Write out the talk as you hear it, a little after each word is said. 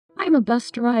I'm a bus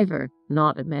driver,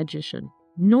 not a magician,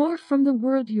 nor from the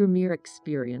world your mere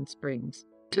experience brings,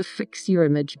 to fix your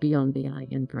image beyond the eye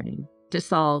and brain. To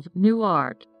solve new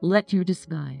art, let you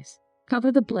disguise.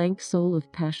 Cover the blank soul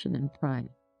of passion and pride,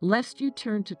 lest you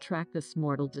turn to track this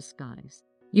mortal disguise.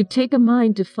 You take a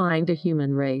mind to find a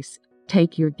human race.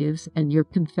 Take your gifts and your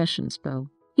confessions, bow.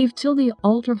 Heave till the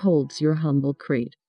altar holds your humble creed.